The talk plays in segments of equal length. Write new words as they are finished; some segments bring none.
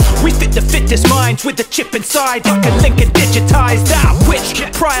minds with the chip inside, like a Lincoln digitized out, which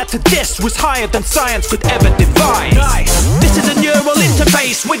prior to this was higher than science could ever devise. This is a neural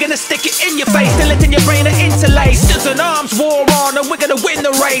interface, we're gonna stick it in your face till it's in your brain and interlace. There's an arms war on and we're gonna win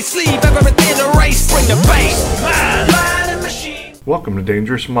the race. Leave everything erased, bring the bass. Man and machine. Welcome to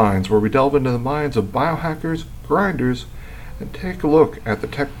Dangerous Minds, where we delve into the minds of biohackers, grinders, and take a look at the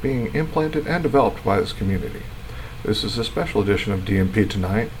tech being implanted and developed by this community. This is a special edition of DMP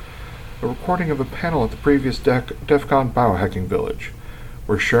Tonight, a recording of a panel at the previous DEF CON Biohacking Village.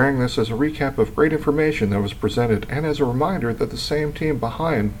 We're sharing this as a recap of great information that was presented and as a reminder that the same team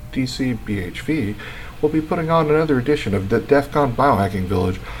behind DC BHV will be putting on another edition of the DEF CON Biohacking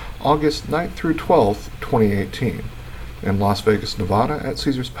Village August 9th through 12th, 2018 in Las Vegas, Nevada at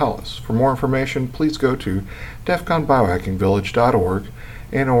Caesars Palace. For more information, please go to defconbiohackingvillage.org,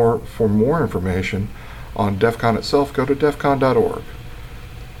 and or for more information on DEF CON itself, go to defcon.org.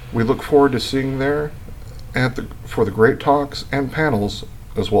 We look forward to seeing you there for the great talks and panels,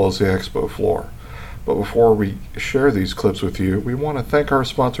 as well as the expo floor. But before we share these clips with you, we want to thank our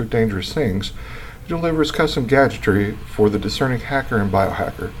sponsor, Dangerous Things, who delivers custom gadgetry for the discerning hacker and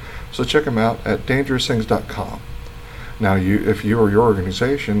biohacker. So check them out at dangerousthings.com. Now, if you or your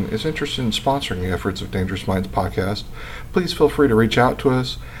organization is interested in sponsoring the efforts of Dangerous Minds podcast, please feel free to reach out to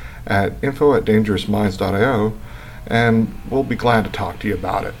us at info@dangerousminds.io, and we'll be glad to talk to you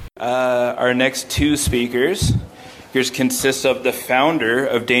about it. Our next two speakers consist of the founder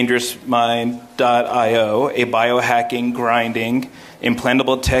of DangerousMind.io, a biohacking, grinding,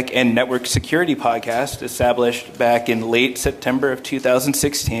 implantable tech, and network security podcast established back in late September of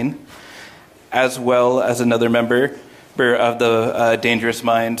 2016, as well as another member of the Dangerous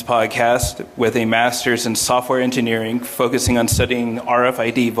Minds podcast with a master's in software engineering focusing on studying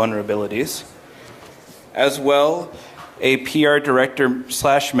RFID vulnerabilities, as well a PR director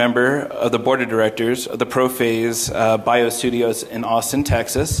 / member of the board of directors of the ProPhase Bio Studios in Austin,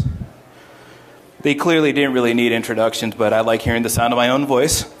 Texas. They clearly didn't really need introductions, but I like hearing the sound of my own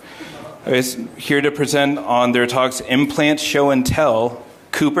voice. I was here to present on their talks Implant Show and Tell,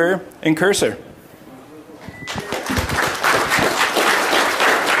 Cooper and Cursor.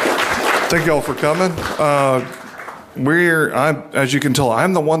 Thank you all for coming. As you can tell,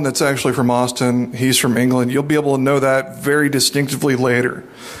 I'm the one that's actually from Austin. He's from England. You'll be able to know that very distinctively later.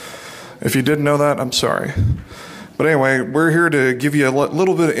 If you didn't know that, I'm sorry. But anyway, we're here to give you a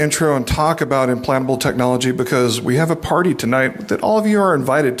little bit of intro and talk about implantable technology because we have a party tonight that all of you are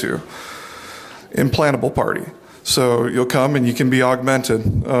invited to. Implantable party. So you'll come and you can be augmented.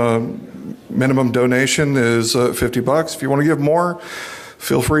 Minimum donation is $50. If you want to give more,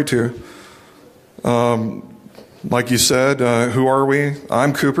 feel free to. Like you said, who are we?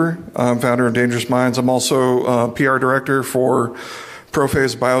 I'm Cooper. I'm founder of Dangerous Minds. I'm also PR director for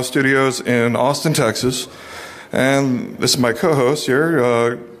ProPhase Bio Studios in Austin, Texas. And this is my co-host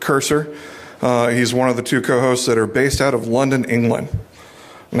here, Cursor. He's one of the two co-hosts that are based out of London, England.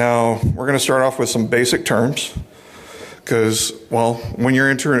 Now, we're going to start off with some basic terms because, well, when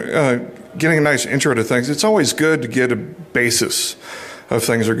you're getting a nice intro to things, it's always good to get a basis of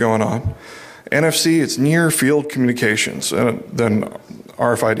things that are going on. NFC, it's near field communications, and then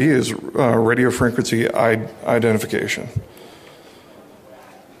RFID is radio frequency identification.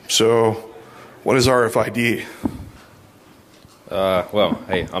 So, what is RFID?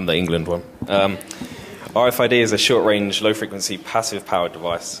 Hey, I'm the England one. RFID is a short-range, low-frequency, passive-powered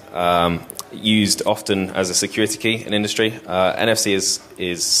device used often as a security key in industry. NFC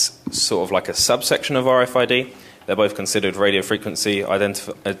is sort of like a subsection of RFID. They're both considered radio frequency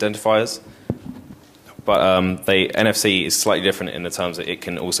identifiers. But NFC is slightly different in the terms that it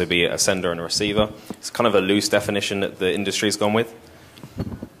can also be a sender and a receiver. It's kind of a loose definition that the industry's gone with.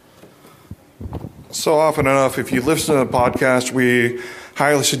 So often enough, if you listen to the podcast, we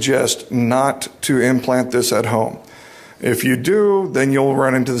highly suggest not to implant this at home. If you do, then you'll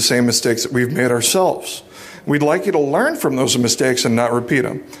run into the same mistakes that we've made ourselves. We'd like you to learn from those mistakes and not repeat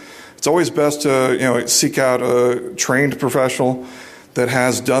them. It's always best to seek out a trained professional that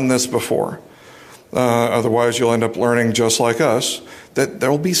has done this before. Otherwise, you'll end up learning just like us that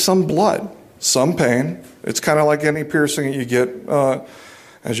there will be some blood, some pain. It's kind of like any piercing that you get.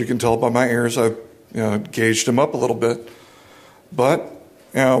 As you can tell by my ears, I've gauged them up a little bit. But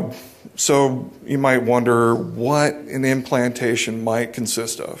so you might wonder what an implantation might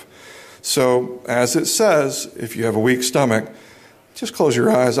consist of. So as it says, if you have a weak stomach, just close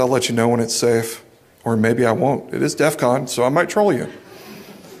your eyes. I'll let you know when it's safe, or maybe I won't. It is DEF CON, so I might troll you.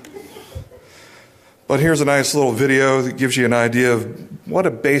 But here's a nice little video that gives you an idea of what a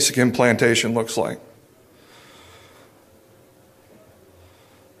basic implantation looks like.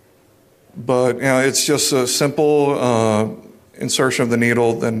 But it's just a simple insertion of the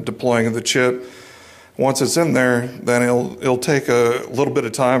needle, then deploying of the chip. Once it's in there, then it'll take a little bit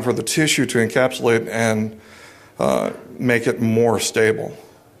of time for the tissue to encapsulate and make it more stable.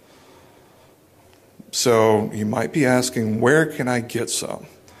 So you might be asking, where can I get some?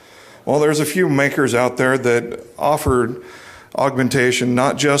 Well, there's a few makers out there that offered augmentation,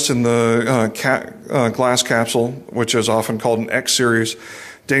 not just in the glass capsule, which is often called an X series.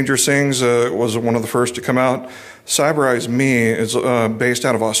 Dangerous Things was one of the first to come out. Cyberize Me is based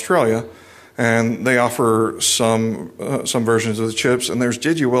out of Australia, and they offer some versions of the chips. And there's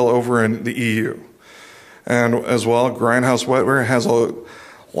DigiWell over in the EU. And as well, Grindhouse Wetware has a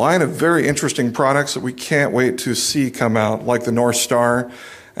line of very interesting products that we can't wait to see come out, like the North Star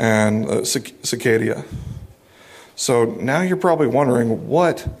and Cicadia. So now you're probably wondering,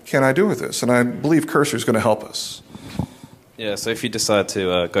 what can I do with this? And I believe Cursor is going to help us. Yeah, so if you decide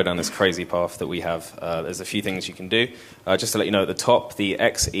to go down this crazy path that we have, there's a few things you can do. Just to let you know, at the top, the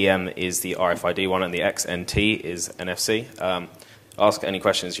XEM is the RFID one, and the XNT is NFC. Ask any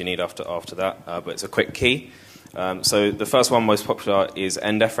questions you need after that, but it's a quick key. So the first one, most popular, is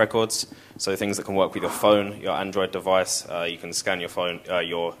NDEF records. So things that can work with your phone, your Android device. You can scan your phone,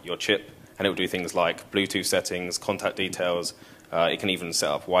 your chip, and it will do things like Bluetooth settings, contact details. It can even set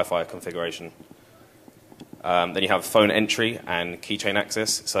up Wi-Fi configuration. Then you have phone entry and keychain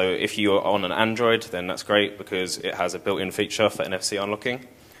access. So if you're on an Android, then that's great because it has a built-in feature for NFC unlocking.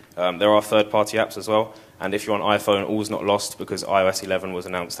 There are third-party apps as well. And if you're on iPhone, all's not lost because iOS 11 was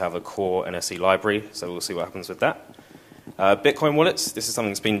announced to have a core NFC library. So we'll see what happens with that. Bitcoin wallets. This is something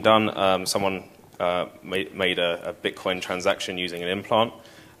that's been done. Someone made a Bitcoin transaction using an implant.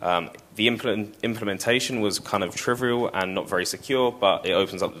 The implementation was kind of trivial and not very secure, but it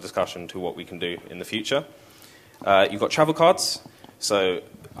opens up the discussion to what we can do in the future. You've got travel cards. So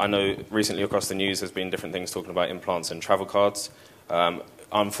I know recently across the news there's been different things talking about implants and travel cards.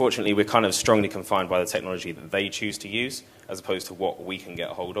 Unfortunately, we're kind of strongly confined by the technology that they choose to use as opposed to what we can get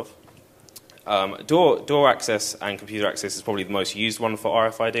a hold of. Door access and computer access is probably the most used one for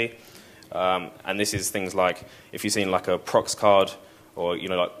RFID. And this is things like if you've seen like a Prox card or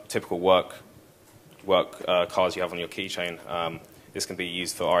like typical work cards you have on your keychain, this can be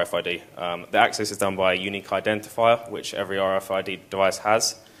used for RFID. The access is done by a unique identifier, which every RFID device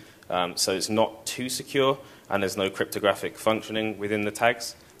has. So it's not too secure, and there's no cryptographic functioning within the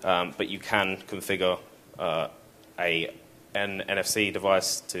tags. But you can configure an NFC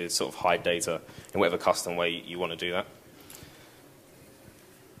device to sort of hide data in whatever custom way you want to do that.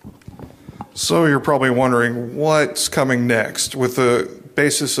 So you're probably wondering what's coming next with the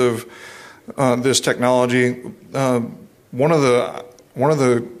basis of this technology. One of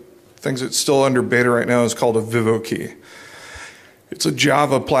the things that's still under beta right now is called a VivoKey. It's a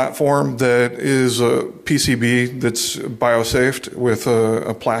Java platform that is a PCB that's biosafed with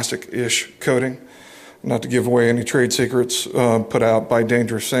a plastic-ish coating. Not to give away any trade secrets put out by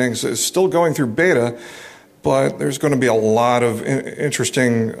Dangerous Things. It's still going through beta, but there's going to be a lot of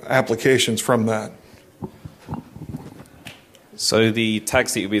interesting applications from that. So the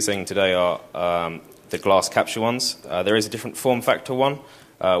tags that you'll be seeing today are the glass capture ones. There is a different form factor one,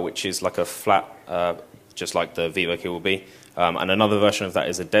 which is like a flat, just like the VivoKey will be. And another version of that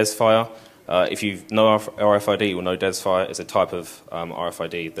is a DesFire. If you know RFID, you will know DesFire is a type of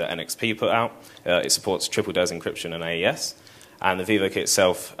RFID that NXP put out. It supports triple DES encryption and AES. And the VivoKey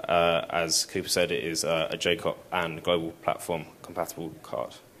itself, as Cooper said, it is a JCOP and global platform compatible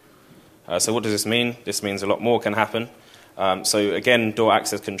card. So what does this mean? This means a lot more can happen. So again, door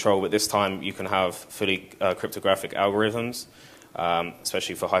access control, but this time you can have fully cryptographic algorithms,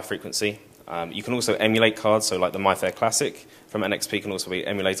 especially for high frequency. You can also emulate cards, so like the MyFair Classic from NXP can also be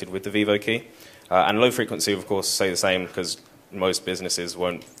emulated with the VivoKey. And low frequency, of course, stay the same because most businesses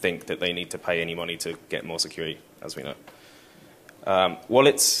won't think that they need to pay any money to get more security, as we know.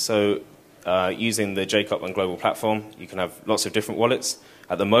 Wallets, so using the JCOP and global platform, you can have lots of different wallets.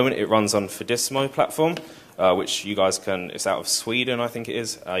 At the moment, it runs on Fidismo platform, which you guys can, it's out of Sweden, I think it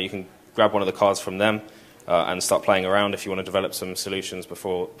is. You can grab one of the cards from them and start playing around if you want to develop some solutions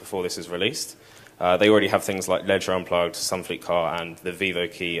before this is released. They already have things like Ledger Unplugged, Sunfleet Car, and the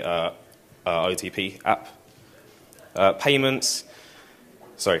VivoKey OTP app. Payments,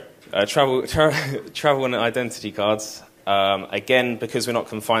 travel and identity cards. Again, because we're not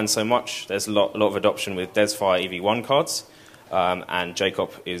confined so much, there's a lot of adoption with DesFire EV1 cards, and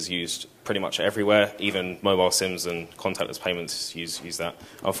JCOP is used pretty much everywhere. Even mobile SIMs and contactless payments use that.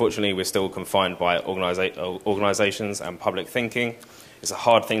 Unfortunately, we're still confined by organizations and public thinking. It's a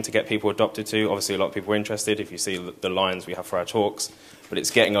hard thing to get people adopted to. Obviously, a lot of people are interested if you see the lines we have for our talks, but it's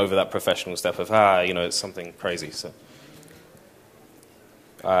getting over that professional step of, it's something crazy. So.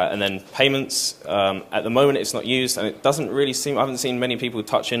 And then payments, at the moment it's not used, and it doesn't really seem, I haven't seen many people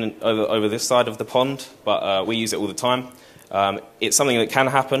touching over this side of the pond, but we use it all the time. It's something that can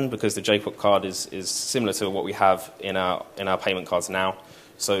happen because the JPOC card is similar to what we have in our payment cards now.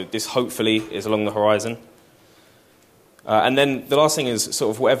 So this hopefully is along the horizon. And then the last thing is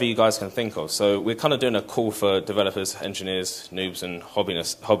sort of whatever you guys can think of. So we're kind of doing a call for developers, engineers, noobs, and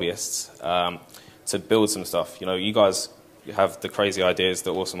hobbyists to build some stuff. You guys have the crazy ideas,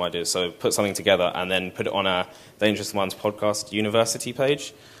 the awesome ideas. So put something together and then put it on our Dangerous Minds podcast university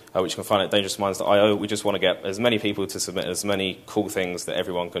page, which you can find at dangerousminds.io. We just want to get as many people to submit as many cool things that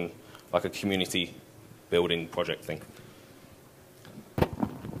everyone can, like a community building project thing.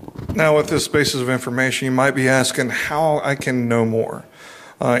 Now, with this basis of information, you might be asking how I can know more.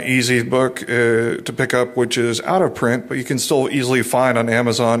 Easy book to pick up, which is out of print, but you can still easily find on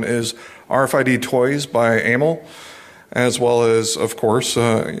Amazon, is RFID Toys by Amel, as well as, of course,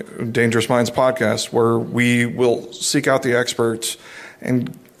 Dangerous Minds podcast, where we will seek out the experts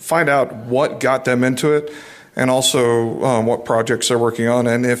and find out what got them into it, and also what projects they're working on,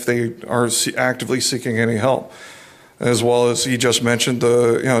 and if they are actively seeking any help. As well as he just mentioned,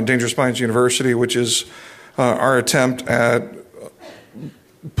 the Dangerous Minds University, which is our attempt at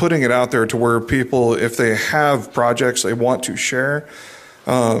putting it out there to where people, if they have projects they want to share,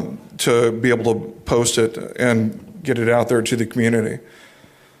 to be able to post it and get it out there to the community.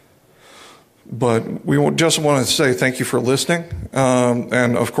 But we just want to say thank you for listening.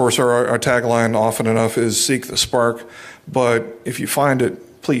 And of course, our tagline often enough is seek the spark. But if you find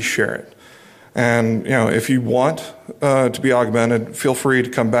it, please share it. And if you want to be augmented, feel free to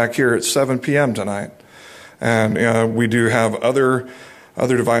come back here at 7 p.m. tonight. And we do have other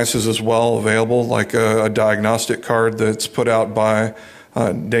devices as well available, like a diagnostic card that's put out by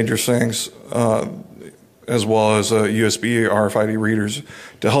Dangerous Things, as well as USB RFID readers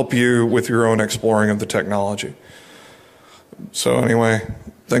to help you with your own exploring of the technology. So anyway,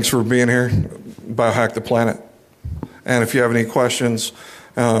 thanks for being here. Biohack the Planet. And if you have any questions,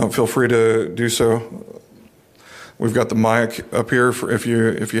 feel free to do so. We've got the mic up here for if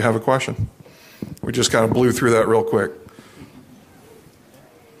you have a question. We just kind of blew through that real quick.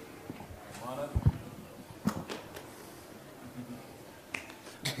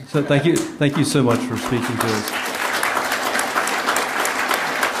 So thank you so much for speaking to us.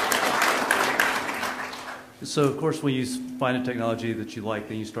 So of course, when you find a technology that you like,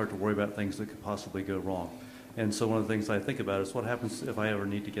 then you start to worry about things that could possibly go wrong. And so one of the things I think about is what happens if I ever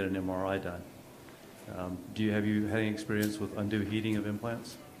need to get an MRI done. Have you had any experience with undue heating of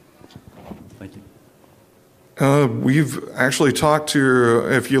implants? Thank you. We've actually talked to,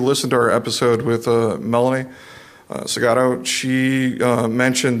 if you listen to our episode with Melanie Segato, she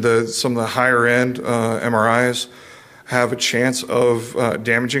mentioned that some of the higher end MRIs have a chance of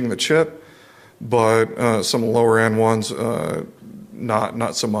damaging the chip, but some lower end ones,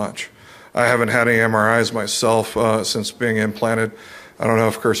 not so much. I haven't had any MRIs myself since being implanted. I don't know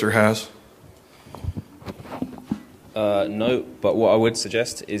if Cursor has. No, but what I would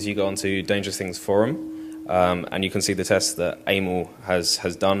suggest is you go onto Dangerous Things forum, and you can see the tests that Amel has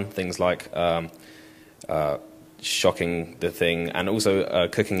done, things like shocking the thing and also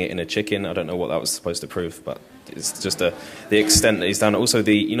cooking it in a chicken. I don't know what that was supposed to prove, but it's just the extent that he's done. Also,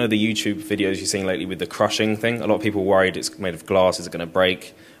 the YouTube videos you've seen lately with the crushing thing. A lot of people worried it's made of glass, is it going to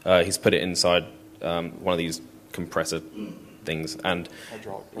break? He's put it inside one of these compressor things, and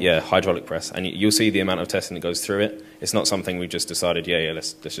hydraulic press, and you'll see the amount of testing that goes through it. It's not something we've just decided,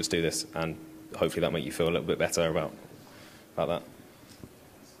 let's just do this, and hopefully that make you feel a little bit better about that.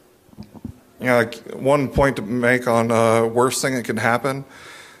 Yeah, one point to make on worst thing that can happen.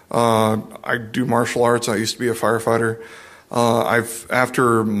 I do martial arts. I used to be a firefighter.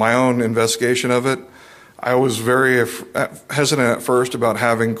 After my own investigation of it, I was very hesitant at first about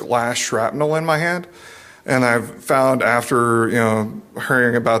having glass shrapnel in my hand. And I've found after,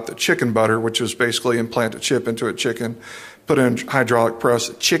 hearing about the chicken butter, which is basically implant a chip into a chicken, put in hydraulic press,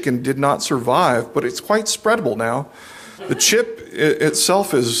 the chicken did not survive, but it's quite spreadable now. The chip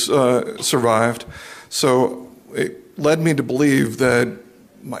itself has survived. So it led me to believe that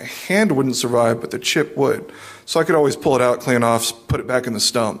my hand wouldn't survive, but the chip would. So I could always pull it out, clean off, put it back in the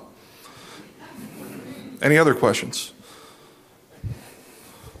stump. Any other questions?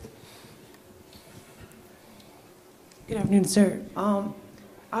 Good afternoon, sir. I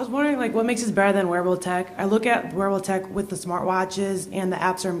was wondering, what makes this better than wearable tech? I look at wearable tech with the smartwatches and the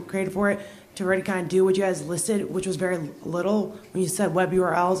apps are created for it to already kind of do what you guys listed, which was very little when you said web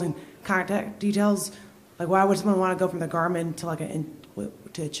URLs and contact details. Why would someone want to go from the Garmin to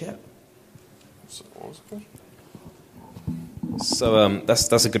to a chip? So what was the question? So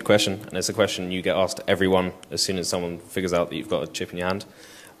that's a good question, and it's a question you get asked to everyone as soon as someone figures out that you've got a chip in your hand.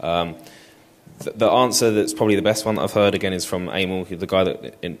 The answer that's probably the best one that I've heard, again, is from Emil, the guy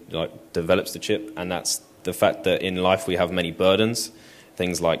that develops the chip, and that's the fact that in life we have many burdens,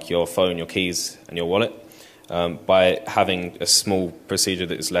 things like your phone, your keys, and your wallet. By having a small procedure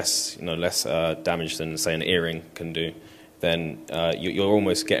that is less damage than, say, an earring can do, then you're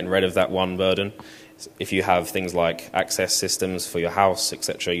almost getting rid of that one burden. If you have things like access systems for your house,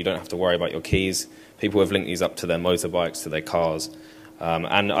 etc., you don't have to worry about your keys. People have linked these up to their motorbikes, to their cars,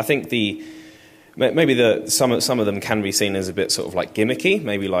 and I think some of them can be seen as a bit sort of like gimmicky,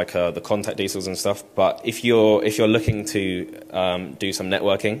 maybe like the contact details and stuff. But if you're looking to do some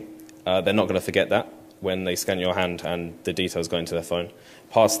networking, they're not going to forget that when they scan your hand and the details go into their phone.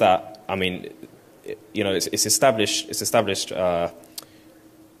 Past that, I mean, it's established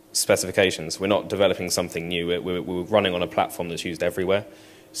specifications. We're not developing something new. We're running on a platform that's used everywhere.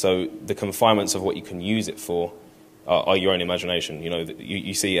 So the confinements of what you can use it for are your own imagination.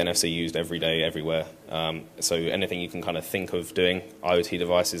 You see NFC used every day, everywhere. So anything you can kind of think of doing, IoT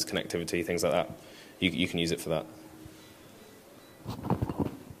devices, connectivity, things like that, you can use it for that.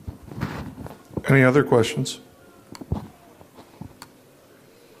 Any other questions?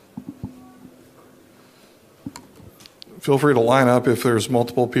 Feel free to line up if there's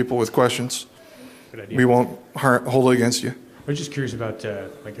multiple people with questions. Good idea. We won't hold it against you. I was just curious about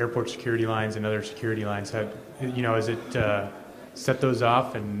like airport security lines and other security lines. Is it set those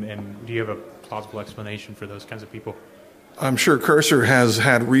off, and do you have a plausible explanation for those kinds of people? I'm sure Cursor has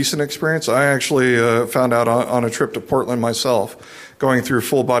had recent experience. I actually found out on a trip to Portland myself, going through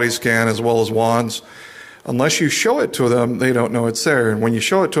full body scan as well as wands. Unless you show it to them, they don't know it's there. And when you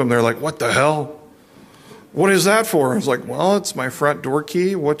show it to them, they're like, "What the hell? What is that for?" I was like, "Well, it's my front door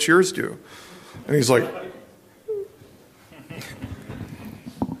key. What's yours do?" And he's like,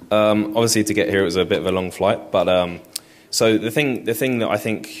 obviously to get here it was a bit of a long flight, but so the thing that I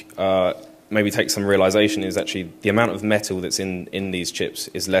think maybe takes some realization is actually the amount of metal that's in these chips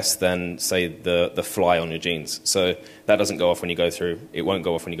is less than, say, the fly on your jeans. So that doesn't go off when you go through. It won't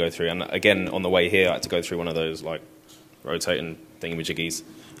go off when you go through. And again, on the way here, I had to go through one of those like rotating thingamajiggies.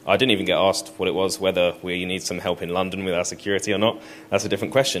 I didn't even get asked what it was, whether we need some help in London with our security or not. That's a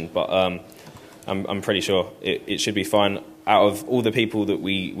different question, but I'm pretty sure it should be fine. Out of all the people that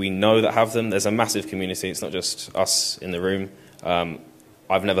we know that have them, there's a massive community. It's not just us in the room.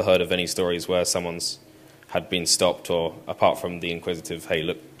 I've never heard of any stories where someone's had been stopped, or apart from the inquisitive, "Hey,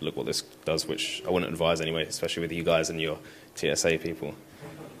 look what this does," which I wouldn't advise anyway, especially with you guys and your TSA people.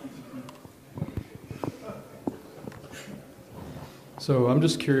 So I'm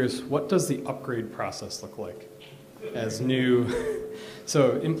just curious, what does the upgrade process look like as new?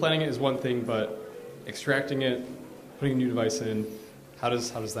 So implanting it is one thing, but extracting it, putting a new device in, how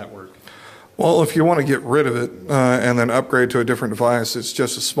does that work? well, if you want to get rid of it and then upgrade to a different device, it's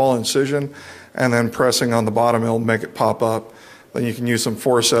just a small incision, and then pressing on the bottom, it'll make it pop up. Then you can use some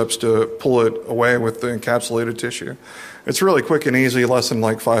forceps to pull it away with the encapsulated tissue. It's really quick and easy, less than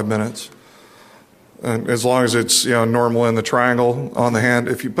like 5 minutes. And as long as it's normal in the triangle on the hand.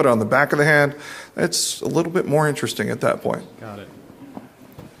 If you put it on the back of the hand, it's a little bit more interesting at that point. Got it.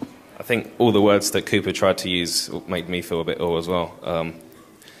 I think all the words that Cooper tried to use made me feel a bit ill as well.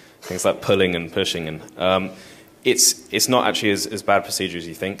 Things like pulling and pushing, and it's not actually as bad procedure as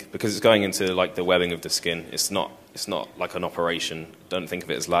you think, because it's going into like the webbing of the skin. It's not like an operation. Don't think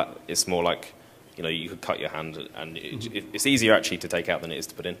of it as that. It's more like you could cut your hand, and it's easier actually to take out than it is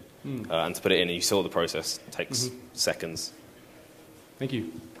to put in. And to put it in, and you saw the process, takes seconds. Thank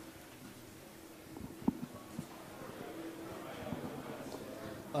you.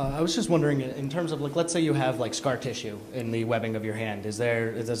 I was just wondering, in terms of, like, let's say you have like scar tissue in the webbing of your hand. Is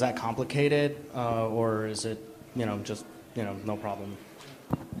that complicated, or is it just no problem?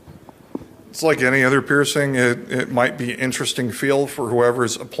 It's like any other piercing. It might be interesting feel for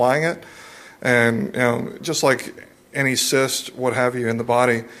whoever's applying it, and just like any cyst, what have you, in the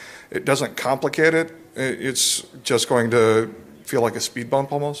body, it doesn't complicate it. It's just going to feel like a speed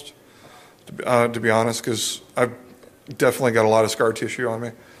bump almost, to be honest, because I've definitely got a lot of scar tissue on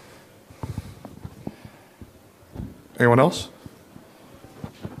me. Anyone else?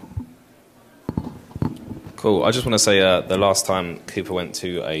 Cool. I just want to say the last time Cooper went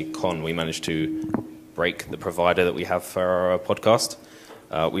to a con, we managed to break the provider that we have for our podcast.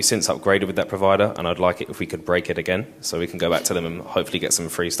 We since upgraded with that provider, and I'd like it if we could break it again so we can go back to them and hopefully get some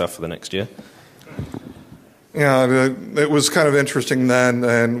free stuff for the next year. Yeah, it was kind of interesting then,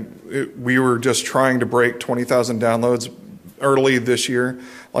 and we were just trying to break 20,000 downloads early this year,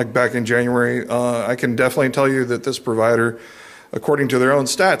 like back in January. I can definitely tell you that this provider, according to their own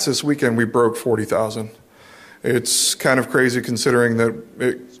stats, this weekend we broke 40,000. It's kind of crazy considering that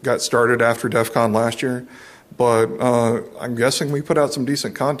it got started after DEF CON last year, but I'm guessing we put out some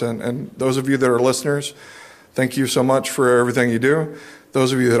decent content. And those of you that are listeners, thank you so much for everything you do.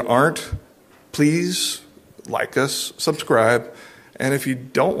 Those of you that aren't, please like us, subscribe, and if you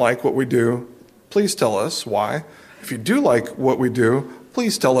don't like what we do, please tell us why. If you do like what we do,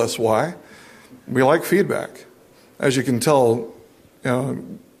 please tell us why. We like feedback. As you can tell,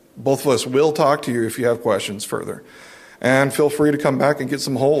 both of us will talk to you if you have questions further. And feel free to come back and get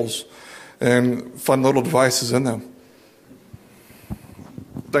some holes and fun little devices in them.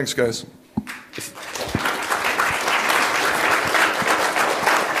 Thanks, guys.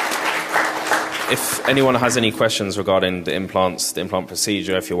 If anyone has any questions regarding the implants, the implant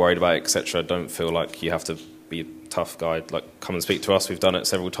procedure, if you're worried about it, etc., don't feel like you have to be a tough guy. Like, come and speak to us. We've done it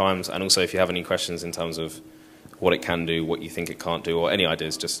several times. And also, if you have any questions in terms of what it can do, what you think it can't do, or any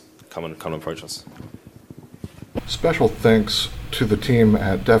ideas, just come and approach us. Special thanks to the team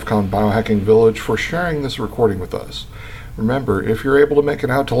at DEF CON Biohacking Village for sharing this recording with us. Remember, if you're able to make it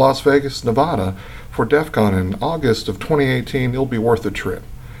out to Las Vegas, Nevada for DEF CON in August of 2018, it'll be worth the trip.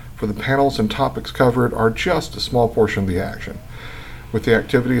 For the panels and topics covered are just a small portion of the action. With the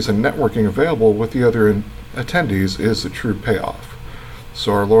activities and networking available with the other attendees is the true payoff.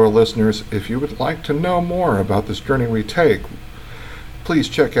 So our loyal listeners, if you would like to know more about this journey we take, please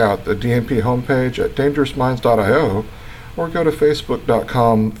check out the DMP homepage at dangerousminds.io or go to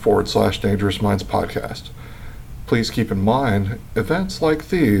facebook.com/Dangerous Minds Podcast. Please keep in mind, events like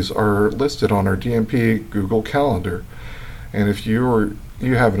these are listed on our DMP Google Calendar. And if you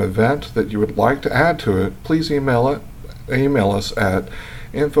have an event that you would like to add to it, please email us at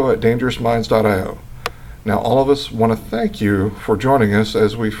info@dangerousminds.io. Now, all of us want to thank you for joining us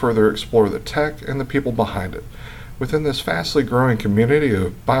as we further explore the tech and the people behind it within this fastly growing community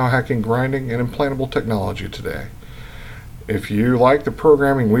of biohacking, grinding, and implantable technology today. If you like the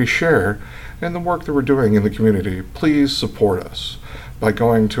programming we share and the work that we're doing in the community, please support us by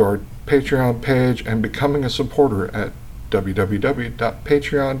going to our Patreon page and becoming a supporter at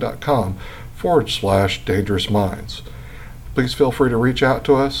www.patreon.com/Dangerous Minds. Please feel free to reach out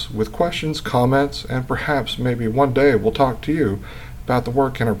to us with questions, comments, and perhaps maybe one day we'll talk to you about the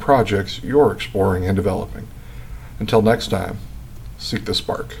work and our projects you're exploring and developing. Until next time, seek the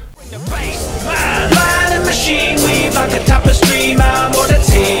spark. Man and machine weave like a tapestry, man, what a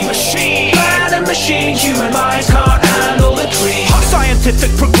team. Man and machine, human minds can't handle the dream. Hot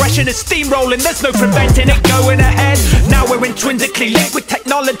scientific progression is steamrolling, there's no preventing it going ahead. Now we're intrinsically linked with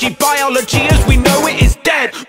technology, biology as we know it is